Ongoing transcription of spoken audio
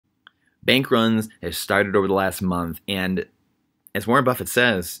Bank runs have started over the last month, and as Warren Buffett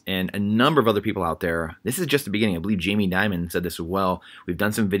says, and a number of other people out there, this is just the beginning. I believe Jamie Dimon said this as well. We've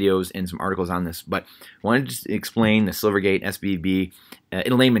done some videos and some articles on this, but I wanted to just explain the Silvergate, SVB,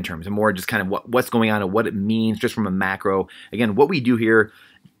 in layman terms, and more just kind of what's going on and what it means just from a macro. Again, what we do here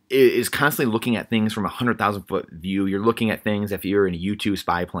is constantly looking at things from a 100,000-foot view. You're looking at things if you're in a U-2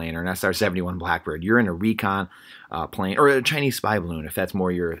 spy plane or an SR-71 Blackbird. You're in a recon plane or a Chinese spy balloon, if that's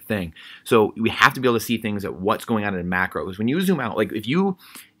more your thing. So we have to be able to see things at what's going on in macros. When you zoom out, like if you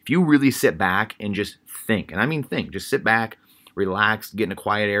really sit back and just think, and I mean think, just sit back, relax, get in a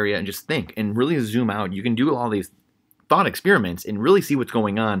quiet area, and just think, and really zoom out. You can do all these thought experiments and really see what's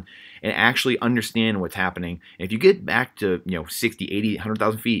going on and actually understand what's happening. And if you get back to 60, 80,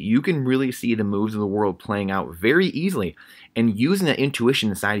 100,000 feet, you can really see the moves of the world playing out very easily. And using that intuition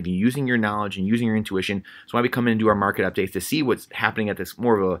inside of you, using your knowledge and using your intuition. So why we come in and do our market updates to see what's happening at this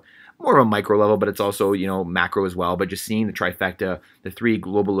more of a micro level, but it's also macro as well. But just seeing the trifecta, the three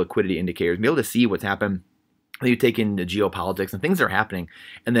global liquidity indicators, be able to see what's happened. You take in the geopolitics and things that are happening,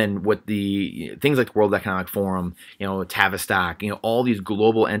 and then what the things like the World Economic Forum, Tavistock, all these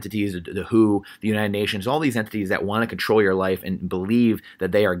global entities, the WHO, the United Nations, all these entities that want to control your life and believe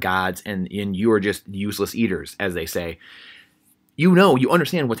that they are gods and you are just useless eaters, as they say. You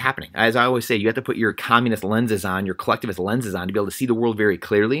understand what's happening. As I always say, you have to put your communist lenses on, your collectivist lenses on to be able to see the world very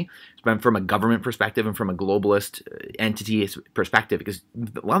clearly from a government perspective and from a globalist entity perspective, because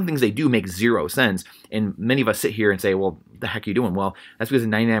a lot of things they do make zero sense. And many of us sit here and say, well, what the heck are you doing? Well, that's because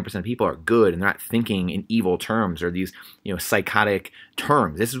 99% of people are good and they're not thinking in evil terms or these psychotic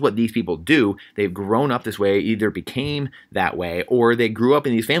terms. This is what these people do. They've grown up this way, either became that way, or they grew up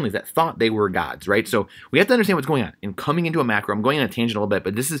in these families that thought they were gods, right? So we have to understand what's going on. And coming into a macro, I'm going on a tangent a little bit,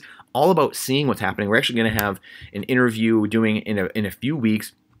 but this is all about seeing what's happening. We're actually going to have an interview doing in a few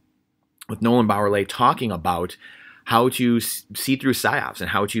weeks with Nolan Bowerley talking about how to see through psyops and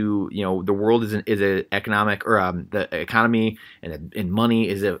how to, the world is an economic, or the economy and money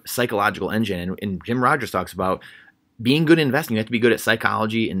is a psychological engine. And Jim Rogers talks about being good at investing. You have to be good at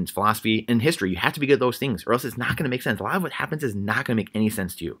psychology and philosophy and history. You have to be good at those things, or else it's not going to make sense. A lot of what happens is not going to make any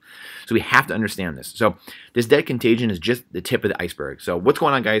sense to you. So we have to understand this. So this debt contagion is just the tip of the iceberg. So what's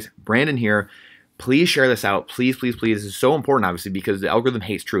going on, guys? Brandon here. Please share this out. Please, please, please. This is so important, obviously, because the algorithm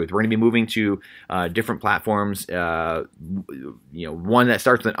hates truth. We're going to be moving to different platforms. One that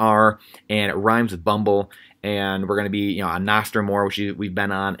starts with an R and it rhymes with Bumble. And we're going to be, on Nostr more, which we've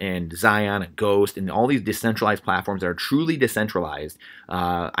been on, and Zion, and Ghost, and all these decentralized platforms that are truly decentralized.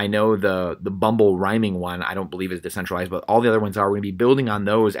 I know the Bumble rhyming one, I don't believe is decentralized, but all the other ones are. We're going to be building on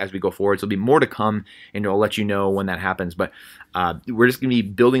those as we go forward. So there'll be more to come, and I'll let you know when that happens. But we're just going to be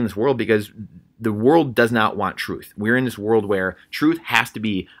building this world because the world does not want truth. We're in this world where truth has to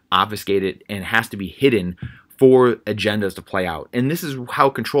be obfuscated and has to be hidden for agendas to play out. And this is how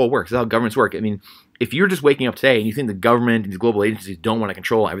control works. This is how governments work. I mean, if you're just waking up today and you think the government and these global agencies don't want to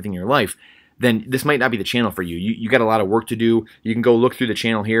control everything in your life, then this might not be the channel for you. You got a lot of work to do. You can go look through the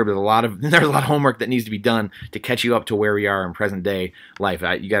channel here, but there's a lot of homework that needs to be done to catch you up to where we are in present day life.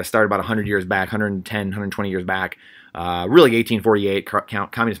 You got to start about 100 years back, 110, 120 years back. Really 1848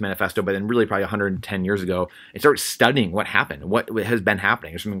 Communist Manifesto, but then really probably 110 years ago, and start studying what happened, what has been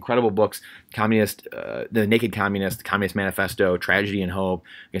happening. There's some incredible books: The Naked Communist, Communist Manifesto, Tragedy and Hope,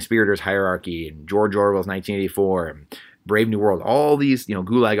 Conspirators' Hierarchy, and George Orwell's 1984, and Brave New World. All these,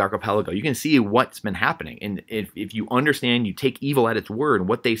 Gulag Archipelago. You can see what's been happening, and if you understand, you take evil at its word and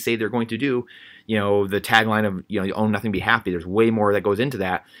what they say they're going to do. The tagline of you own nothing, be happy. There's way more that goes into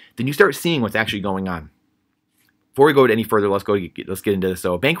that. Then you start seeing what's actually going on. Before we go any further, let's get into this.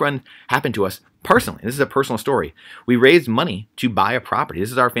 So a bank run happened to us personally. This is a personal story. We raised money to buy a property.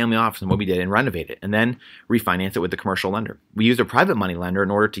 This is our family office and what we did, and renovate it, and then refinance it with the commercial lender. We used a private money lender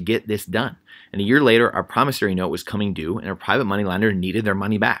in order to get this done. And a year later, our promissory note was coming due, and our private money lender needed their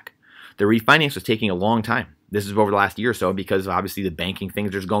money back. The refinance was taking a long time. This is over the last year or so because of obviously the banking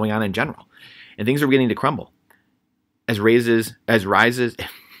things that's going on in general, and things are beginning to crumble as rates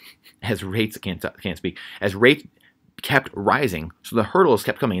kept rising, so the hurdles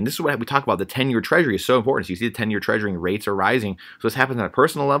kept coming. And this is what we talk about. The 10-year treasury is so important. So you see the 10-year treasury rates are rising. So this happens on a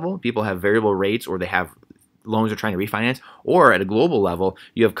personal level. People have variable rates, or they have loans they're trying to refinance. Or at a global level,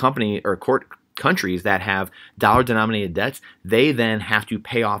 you have countries that have dollar-denominated debts. They then have to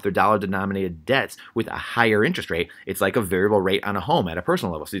pay off their dollar-denominated debts with a higher interest rate. It's like a variable rate on a home at a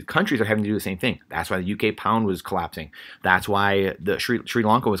personal level. So these countries are having to do the same thing. That's why the UK pound was collapsing. That's why the Sri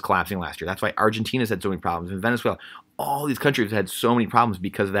Lanka was collapsing last year. That's why Argentina's had so many problems, and Venezuela. all these countries have had so many problems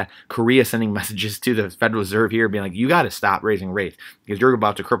because of that. Korea sending messages to the Federal Reserve here being like, you got to stop raising rates because you're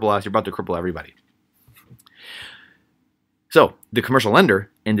about to cripple us. You're about to cripple everybody. So the commercial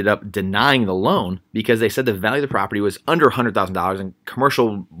lender ended up denying the loan because they said the value of the property was under $100,000, and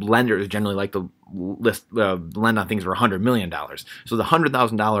commercial lenders generally like to lend on things for $100 million. So the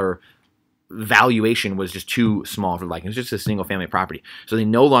 $100,000 valuation was just too small for liking. It was just a single family property. So they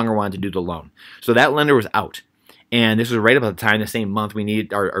no longer wanted to do the loan. So that lender was out. And this was right about the time, the same month we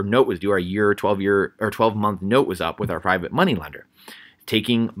needed our note was due, our 12-month note was up with our private money lender,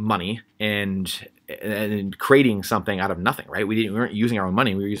 taking money and creating something out of nothing, right? We weren't using our own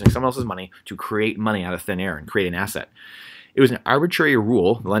money. We were using someone else's money to create money out of thin air and create an asset. It was an arbitrary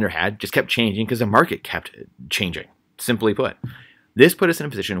rule the lender had, just kept changing because the market kept changing, simply put. This put us in a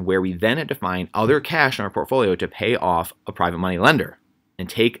position where we then had to find other cash in our portfolio to pay off a private money lender and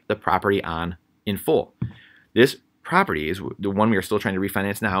take the property on in full. This property is the one we are still trying to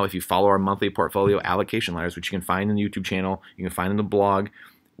refinance now. If you follow our monthly portfolio allocation letters, which you can find in the YouTube channel, you can find in the blog,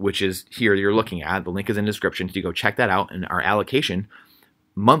 which is here you're looking at. The link is in the description, so you go check that out, and our allocation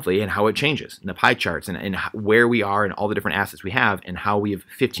monthly and how it changes, and the pie charts, and where we are and all the different assets we have, and how we've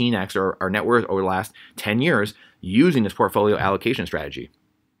 15x our net worth over the last 10 years using this portfolio allocation strategy.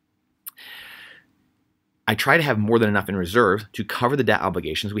 I try to have more than enough in reserve to cover the debt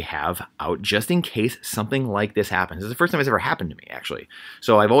obligations we have out just in case something like this happens. This is the first time it's ever happened to me, actually.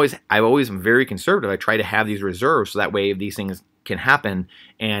 So I've always been very conservative. I try to have these reserves so that way if these things can happen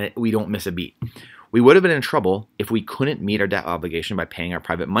and we don't miss a beat. We would have been in trouble if we couldn't meet our debt obligation by paying our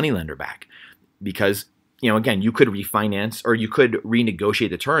private money lender back. Because, again, you could refinance or you could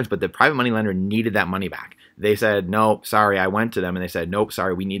renegotiate the terms, but the private money lender needed that money back. They said, no, sorry. I went to them and they said, nope,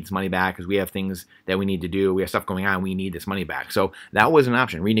 sorry, we need this money back because we have things that we need to do. We have stuff going on. We need this money back. So that was an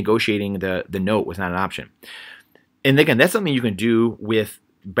option. Renegotiating the note was not an option. And again, that's something you can do with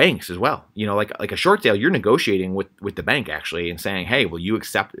banks as well. Like a short sale, you're negotiating with the bank actually and saying, hey, will you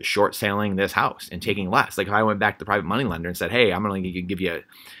accept short selling this house and taking less? Like if I went back to the private money lender and said, hey, I'm going to give you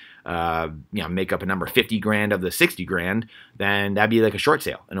make up a number, 50 grand of the 60 grand, then that'd be like a short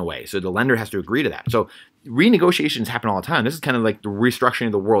sale in a way. So the lender has to agree to that. So renegotiations happen all the time. This is kind of like the restructuring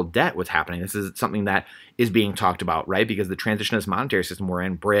of the world debt, what's happening. This is something that is being talked about, right? Because the transitionist monetary system we're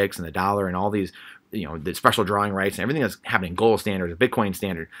in, BRICS and the dollar and all these, the special drawing rights and everything that's happening, gold standard, the Bitcoin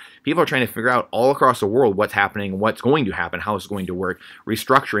standard. People are trying to figure out all across the world what's happening, what's going to happen, how it's going to work.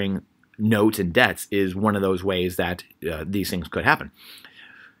 Restructuring notes and debts is one of those ways that these things could happen.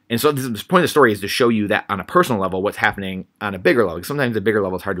 And so the point of the story is to show you that on a personal level, what's happening on a bigger level. Sometimes the bigger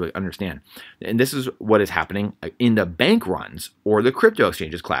level is hard to understand. And this is what is happening in the bank runs or the crypto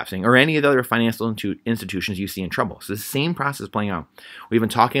exchanges collapsing or any of the other financial institutions you see in trouble. So the same process playing out. We've been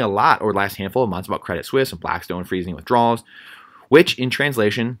talking a lot over the last handful of months about Credit Suisse and Blackstone freezing withdrawals, which in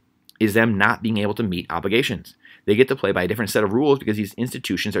translation is them not being able to meet obligations. They get to play by a different set of rules because these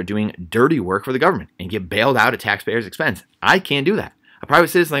institutions are doing dirty work for the government and get bailed out at taxpayers' expense. I can't do that. A private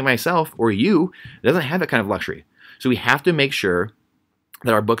citizen like myself or you doesn't have that kind of luxury. So we have to make sure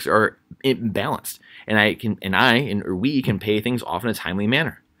that our books are balanced, and we can pay things off in a timely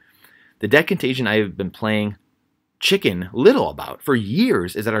manner. The debt contagion I have been playing chicken little about for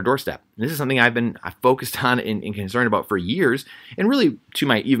years is at our doorstep. And this is something I've focused on and concerned about for years, and really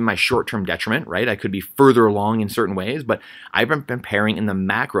to even my short-term detriment, right? I could be further along in certain ways, but I've been preparing in the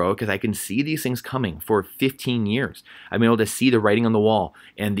macro because I can see these things coming for 15 years. I've been able to see the writing on the wall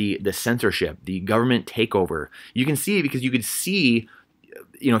and the censorship, the government takeover. You can see it because you could see,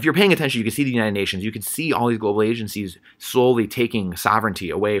 if you're paying attention, you can see the United Nations. You can see all these global agencies slowly taking sovereignty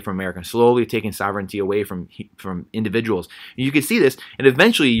away from Americans, slowly taking sovereignty away from individuals. And you can see this, and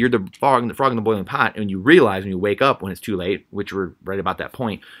eventually you're the frog in the boiling pot, and you realize when you wake up when it's too late, which we're right about that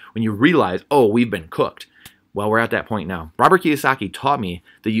point, when you realize, oh, we've been cooked. Well, we're at that point now. Robert Kiyosaki taught me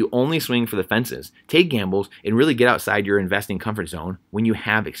that you only swing for the fences, take gambles, and really get outside your investing comfort zone when you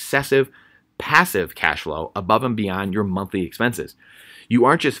have excessive passive cash flow above and beyond your monthly expenses. You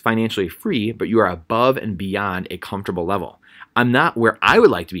aren't just financially free, but you are above and beyond a comfortable level. I'm not where I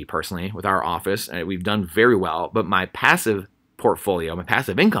would like to be personally with our office, and we've done very well, but my passive portfolio, my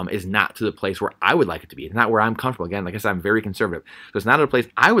passive income is not to the place where I would like it to be. It's not where I'm comfortable. Again, like I said, I'm very conservative. So it's not at a place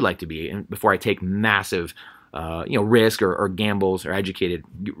I would like to be before I take massive risk or gambles or educated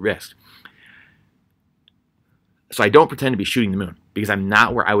risk. So I don't pretend to be shooting the moon because I'm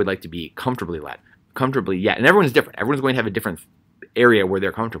not where I would like to be comfortably yet. And everyone's different. Everyone's going to have a different area where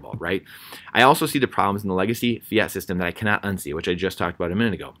they're comfortable, right? I also see the problems in the legacy fiat system that I cannot unsee, which I just talked about a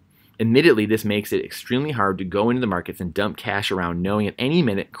minute ago. Admittedly, this makes it extremely hard to go into the markets and dump cash around knowing at any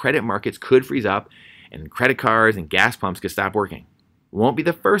minute credit markets could freeze up and credit cards and gas pumps could stop working. Won't be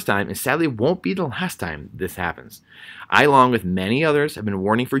the first time, and sadly won't be the last time this happens. I, along with many others, have been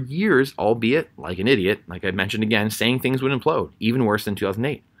warning for years, albeit like an idiot, like I mentioned again, saying things would implode, even worse than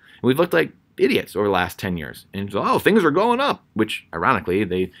 2008. And we've looked like idiots over the last 10 years. And so, things are going up, which ironically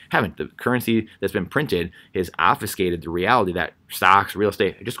they haven't. The currency that's been printed has obfuscated the reality that stocks, real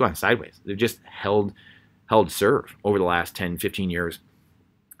estate, have just gone sideways. They've just held serve over the last 10, 15 years.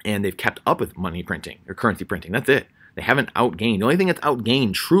 And they've kept up with money printing or currency printing. That's it. They haven't outgained. The only thing that's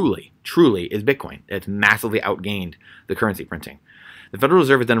outgained truly is Bitcoin. It's massively outgained the currency printing. The Federal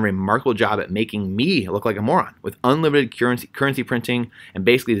Reserve has done a remarkable job at making me look like a moron with unlimited currency printing and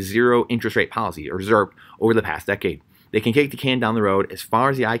basically zero interest rate policy, or ZIRP, over the past decade. They can kick the can down the road as far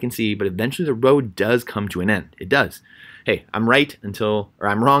as the eye can see, but eventually the road does come to an end. It does. Hey, I'm wrong until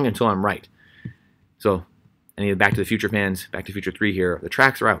I'm right. So, any Back to the Future fans, Back to the Future 3 here, the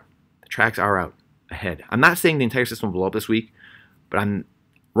tracks are out. The tracks are out ahead. I'm not saying the entire system will blow up this week, but I'm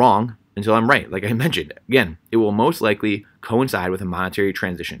wrong until I'm right. Like I mentioned, again, it will most likely coincide with a monetary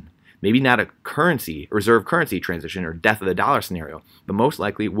transition. Maybe not a reserve currency transition or death of the dollar scenario, but most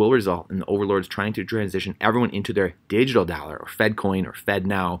likely will result in the overlords trying to transition everyone into their digital dollar or Fed coin or Fed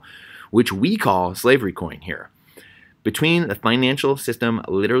now, which we call slavery coin here. Between the financial system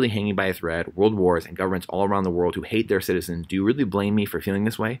literally hanging by a thread, world wars, and governments all around the world who hate their citizens, do you really blame me for feeling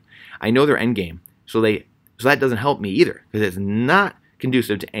this way? I know their end game, so that doesn't help me either, because it's not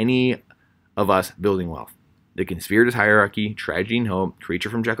conducive to any of us building wealth. The conspirators hierarchy, tragedy and hope, creature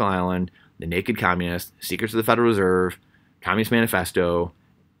from Jekyll Island, the naked communist, secrets of the Federal Reserve, Communist Manifesto,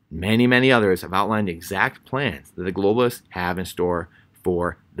 many, many others have outlined exact plans that the globalists have in store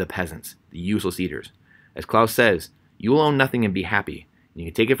for the peasants, the useless eaters. As Klaus says, you will own nothing and be happy. And you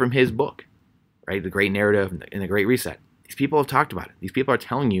can take it from his book, right? The Great Narrative and the Great Reset. These people have talked about it. These people are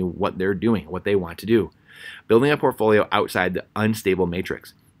telling you what they're doing, what they want to do. Building a portfolio outside the unstable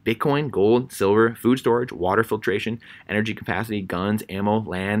matrix. Bitcoin, gold, silver, food storage, water filtration, energy capacity, guns, ammo,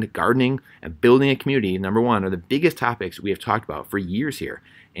 land, gardening, and building a community, number one, are the biggest topics we have talked about for years here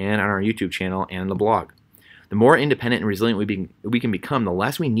and on our YouTube channel and the blog. The more independent and resilient we can become, the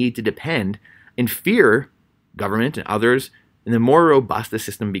less we need to depend and fear government and others, and the more robust the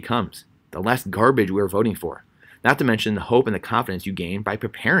system becomes, the less garbage we are voting for. Not to mention the hope and the confidence you gain by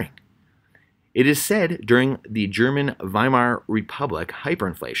preparing. It is said during the German Weimar Republic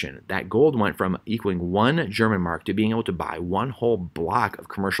hyperinflation that gold went from equaling 1 German mark to being able to buy one whole block of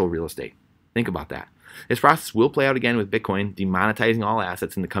commercial real estate. Think about that. This process will play out again with Bitcoin demonetizing all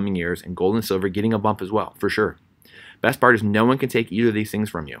assets in the coming years and gold and silver getting a bump as well, for sure. Best part is no one can take either of these things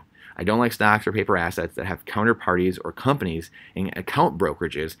from you. I don't like stocks or paper assets that have counterparties or companies and account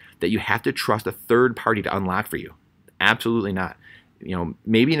brokerages that you have to trust a third party to unlock for you. Absolutely not.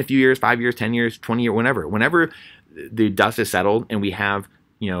 Maybe in a few years, 5 years, 10 years, 20 years, whenever the dust is settled and we have,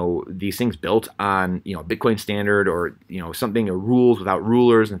 these things built on, Bitcoin standard or, something or rules without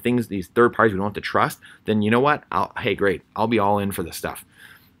rulers and things, these third parties we don't have to trust, then you know what? Hey, great. I'll be all in for this stuff.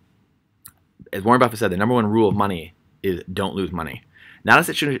 As Warren Buffett said, the number one rule of money is don't lose money. Not a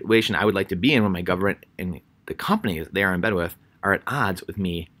situation I would like to be in when my government and the companies they are in bed with are at odds with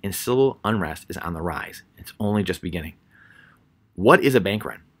me and civil unrest is on the rise. It's only just beginning. What is a bank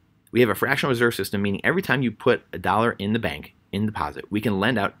run? We have a fractional reserve system, meaning every time you put $1 in the bank, in deposit, we can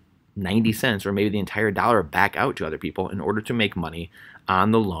lend out 90 cents or maybe the entire dollar back out to other people in order to make money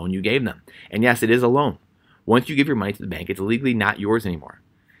on the loan you gave them. And yes, it is a loan. Once you give your money to the bank, it's legally not yours anymore.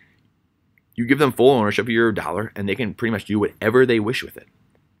 You give them full ownership of your dollar, and they can pretty much do whatever they wish with it.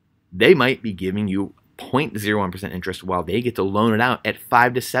 They might be giving you 0.01% interest while they get to loan it out at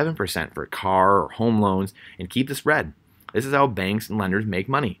 5 to 7% for car or home loans and keep the spread. This is how banks and lenders make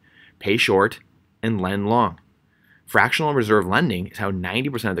money. Pay short and lend long. Fractional reserve lending is how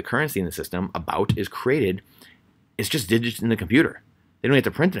 90% of the currency in the system is created. It's just digits in the computer. They don't have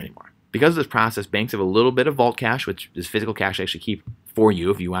to print it anymore. Because of this process, banks have a little bit of vault cash, which is physical cash they actually keep for you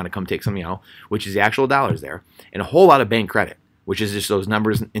if you want to come take something out, which is the actual dollars there, and a whole lot of bank credit, which is just those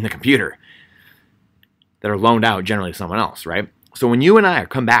numbers in the computer that are loaned out generally to someone else, right? So when you and I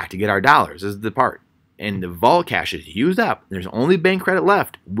come back to get our dollars, this is the part, and the vault cash is used up, there's only bank credit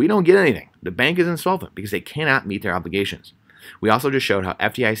left, we don't get anything. The bank is insolvent because they cannot meet their obligations. We also just showed how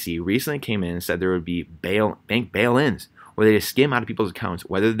FDIC recently came in and said there would be bank bail-ins, where they just skim out of people's accounts,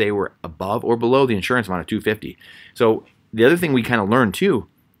 whether they were above or below the insurance amount of $250. So the other thing we kind of learned too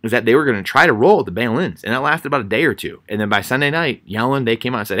is that they were going to try to roll the bail-ins, and that lasted about a day or two. And then by Sunday night, Yellen, they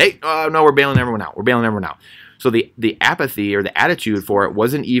came out and said, hey, no, we're bailing everyone out. We're bailing everyone out. So the apathy or the attitude for it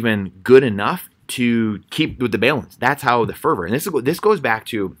wasn't even good enough to keep with the bail-ins. That's how the fervor. And this goes back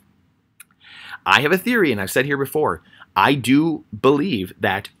to, I have a theory, and I've said here before, I do believe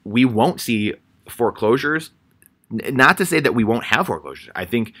that we won't see foreclosures. Not to say that we won't have foreclosures. I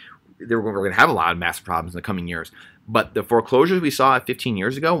think we're going to have a lot of massive problems in the coming years. But the foreclosures we saw 15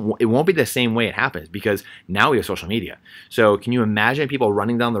 years ago, it won't be the same way it happens because now we have social media. So can you imagine people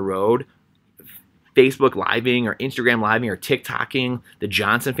running down the road, Facebook living or Instagram living or TikToking, the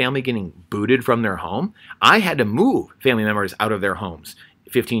Johnson family getting booted from their home? I had to move family members out of their homes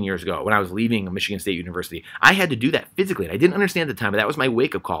 15 years ago when I was leaving Michigan State University. I had to do that physically. I didn't understand at the time, but that was my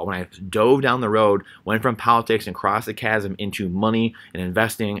wake-up call when I dove down the road, went from politics and crossed the chasm into money and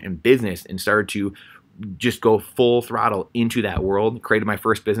investing and business and started to just go full throttle into that world. Created my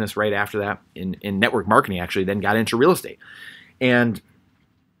first business right after that in network marketing, actually, then got into real estate. And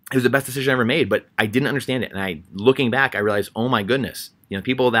it was the best decision I ever made, but I didn't understand it. And looking back, I realized, oh my goodness,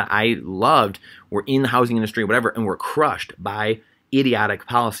 people that I loved were in the housing industry, whatever, and were crushed by idiotic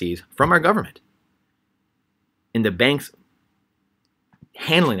policies from our government. And the banks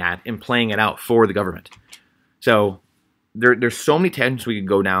handling that and playing it out for the government. So there's so many tangents we could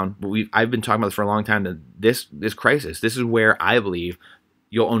go down. But I've been talking about this for a long time, that this crisis, this is where I believe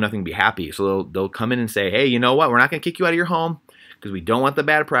you'll own nothing and be happy. So they'll come in and say, hey, you know what? We're not going to kick you out of your home because we don't want the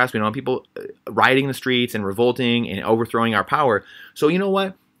bad press. We don't want people rioting the streets and revolting and overthrowing our power. So you know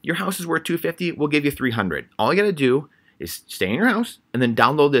what? Your house is worth $250. We'll give you $300. All you got to do is stay in your house and then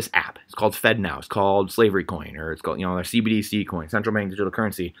download this app. It's called FedNow. It's called Slavery Coin, or it's called, their CBDC coin, Central Bank Digital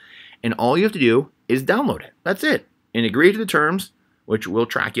Currency. And all you have to do is download it. That's it. And agree to the terms, which will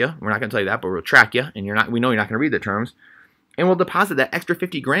track you. We're not going to tell you that, but we'll track you. And we know you're not going to read the terms. And we'll deposit that extra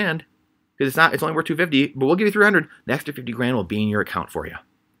 50 grand because it's only worth 250, but we'll give you 300. The extra 50 grand will be in your account for you.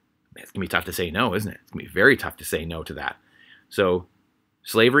 Man, it's going to be tough to say no, isn't it? It's going to be very tough to say no to that. So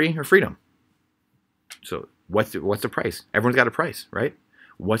slavery or freedom? So what's the price? Everyone's got a price, right?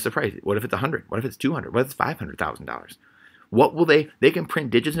 What's the price? What if it's 100? What if it's 200? What if it's $500,000? What will they can print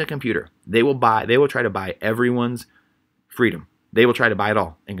digits in a computer. They will try to buy everyone's freedom. They will try to buy it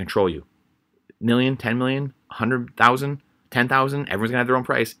all and control you. Million, 10 million, 100,000, 10,000, everyone's gonna have their own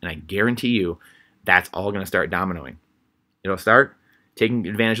price, and I guarantee you that's all gonna start dominoing. It'll start taking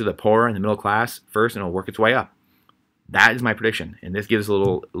advantage of the poor and the middle class first, and it'll work its way up. That is my prediction, and this gives a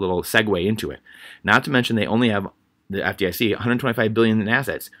little segue into it. Not to mention they only have, the FDIC, $125 billion in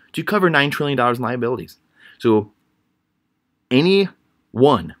assets to cover $9 trillion in liabilities. So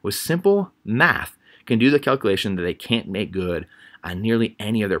anyone with simple math can do the calculation that they can't make good on nearly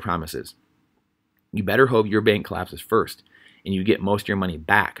any of their promises. You better hope your bank collapses first and you get most of your money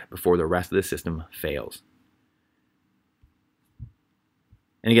back before the rest of the system fails.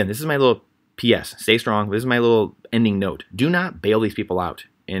 And again, this is my little PS. Stay strong. This is my little ending note. Do not bail these people out.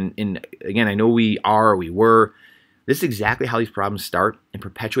 And again, I know we were. This is exactly how these problems start and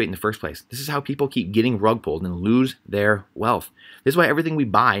perpetuate in the first place. This is how people keep getting rug pulled and lose their wealth. This is why everything we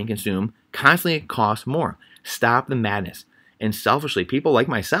buy and consume constantly costs more. Stop the madness. And selfishly, people like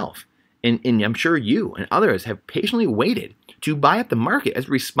myself, and I'm sure you and others have patiently waited to buy up the market as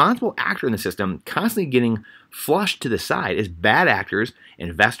a responsible actor in the system, constantly getting flushed to the side as bad actors,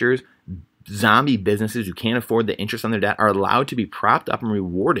 investors, zombie businesses who can't afford the interest on their debt are allowed to be propped up and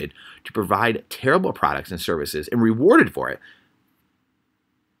rewarded to provide terrible products and services and rewarded for it.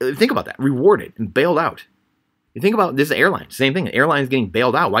 Think about that. Rewarded and bailed out. You think about this airline, same thing. Airlines getting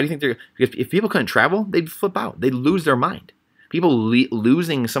bailed out. Why do you think because if people couldn't travel, they'd flip out. They'd lose their mind. People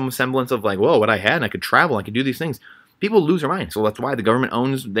losing some semblance of like, whoa, what I had, and I could travel, I could do these things. People lose their mind. So that's why the government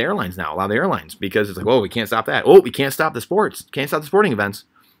owns the airlines now, a lot of the airlines, because it's like, whoa, we can't stop that. Oh, we can't stop the sports. Can't stop the sporting events.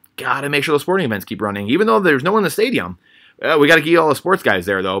 Got to make sure those sporting events keep running. Even though there's no one in the stadium, we got to keep all the sports guys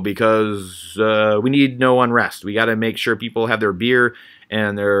there, though, because we need no unrest. We got to make sure people have their beer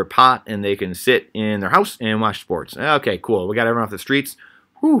and their pot and they can sit in their house and watch sports. Okay, cool. We got everyone off the streets.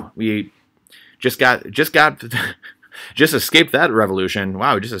 Whew, we just escaped that revolution.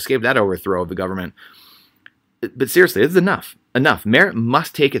 Wow, we just escaped that overthrow of the government. But seriously, this is enough. Enough. Merit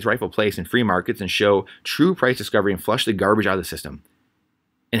must take its rightful place in free markets and show true price discovery and flush the garbage out of the system.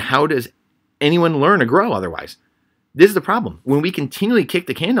 And how does anyone learn to grow otherwise? This is the problem. When we continually kick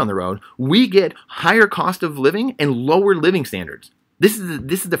the can down the road, we get higher cost of living and lower living standards. This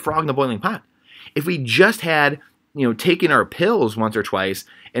is the frog in the boiling pot. If we just had, taken our pills once or twice,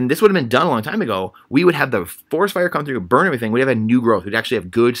 and this would have been done a long time ago, we would have the forest fire come through, burn everything. We'd have a new growth. We'd actually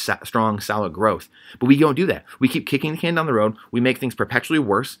have good, strong, solid growth. But we don't do that. We keep kicking the can down the road. We make things perpetually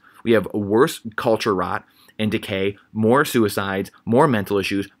worse. We have worse culture rot. and decay, more suicides, more mental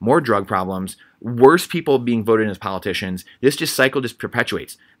issues, more drug problems, worse people being voted in as politicians. This cycle just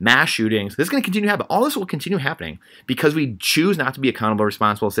perpetuates. Mass shootings. This is going to continue to happen. All this will continue happening because we choose not to be accountable,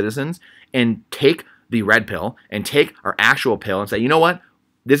 responsible citizens and take the red pill and take our actual pill and say, you know what?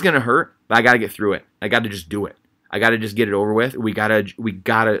 This is going to hurt, but I got to get through it. I got to just do it. I got to just get it over with. We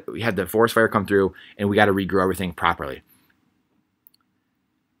had the forest fire come through, and we got to regrow everything properly.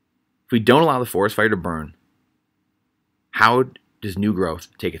 If we don't allow the forest fire to burn, how does new growth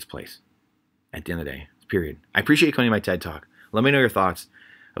take its place? At the end of the day, period. I appreciate you coming to my TED Talk. Let me know your thoughts.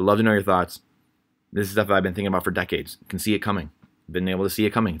 I'd love to know your thoughts. This is stuff that I've been thinking about for decades. I can see it coming. Been able to see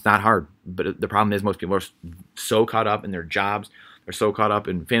it coming. It's not hard, but the problem is most people are so caught up in their jobs. They're so caught up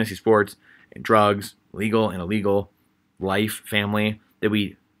in fantasy sports and drugs, legal and illegal, life, family, that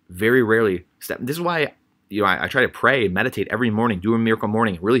we very rarely step. This is why I try to pray and meditate every morning, do a miracle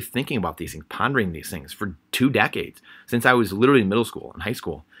morning, really thinking about these things, pondering these things for 2 decades, since I was literally in middle school and high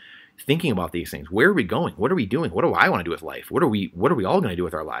school, thinking about these things. Where are we going? What are we doing? What do I want to do with life? What are we all going to do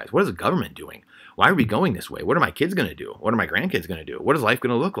with our lives? What is the government doing? Why are we going this way? What are my kids going to do? What are my grandkids going to do? What is life going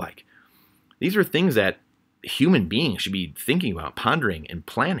to look like? These are things that human beings should be thinking about, pondering, and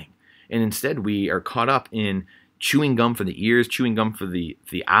planning. And instead, we are caught up in chewing gum for the ears, chewing gum for the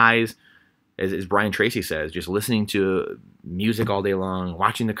eyes, as Brian Tracy says, just listening to music all day long,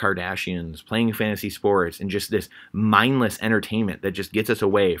 watching the Kardashians, playing fantasy sports, and just this mindless entertainment that just gets us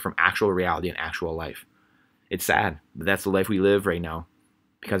away from actual reality and actual life. It's sad, but that's the life we live right now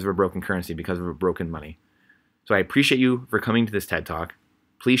because of a broken currency, because of a broken money. So I appreciate you for coming to this TED Talk.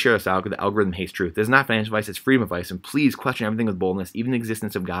 Please share this out because the algorithm hates truth. This is not financial advice, it's freedom advice, and please question everything with boldness, even the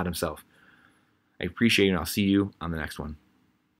existence of God himself. I appreciate you, and I'll see you on the next one.